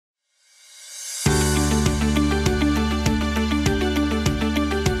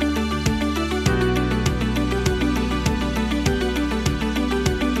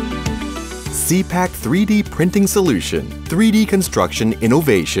CPAC 3D Printing Solution, 3D Construction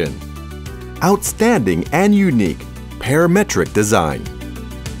Innovation. Outstanding and unique parametric design.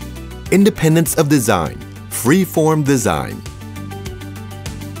 Independence of design, free-form design.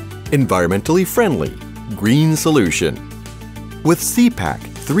 Environmentally friendly, green solution. With CPAC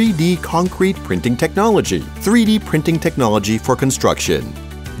 3D Concrete Printing Technology, 3D printing technology for construction.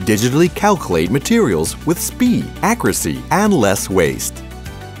 Digitally calculate materials with speed, accuracy, and less waste.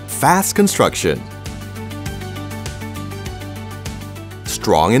 Fast construction.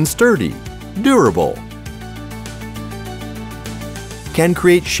 Strong and sturdy, durable. Can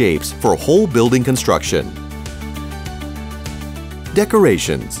create shapes for whole building construction.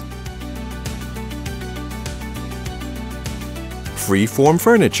 Decorations. Free-form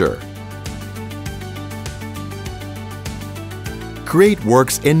furniture. Create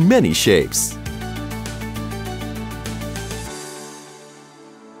works in many shapes.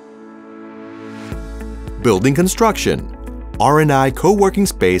 Building construction. R&I Co-working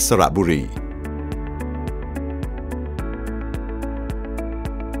Space สระบุรี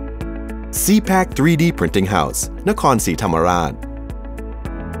CPAC 3D Printing House นครศรีธรรมราช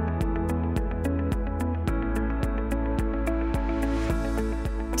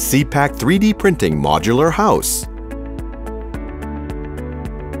CPAC 3D Printing Modular House.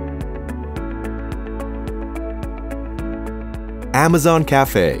 Amazon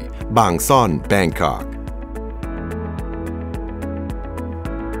Cafe, Bang Son, Bangkok.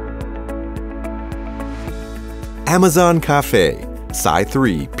 Amazon Cafe, Side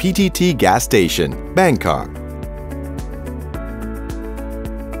 3, PTT Gas Station, Bangkok.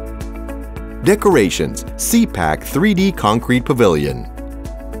 Decorations, CPAC 3D Concrete Pavilion.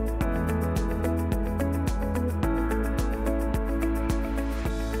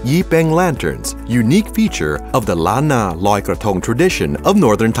 Yipeng Lanterns, unique feature of the Lana Loi Kratong tradition of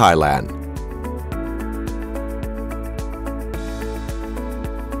northern Thailand.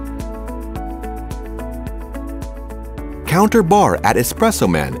 Counter bar at Espresso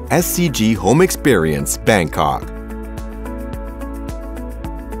Man, SCG Home Experience, Bangkok.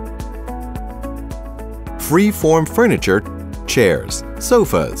 Free-form furniture, chairs,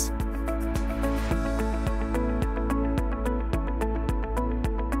 sofas.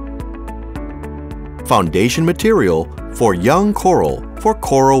 Foundation material for young coral for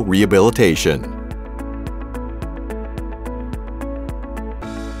coral rehabilitation.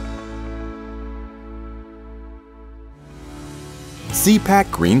 CPAC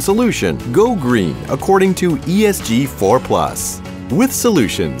Green Solution. Go green according to ESG 4+. With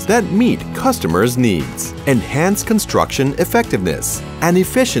solutions that meet customers' needs, enhance construction effectiveness, and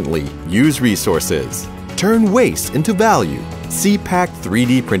efficiently use resources. Turn waste into value. CPAC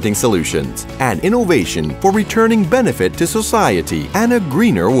 3D Printing Solutions, an innovation for returning benefit to society and a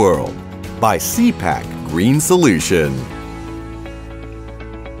greener world. By CPAC Green Solution.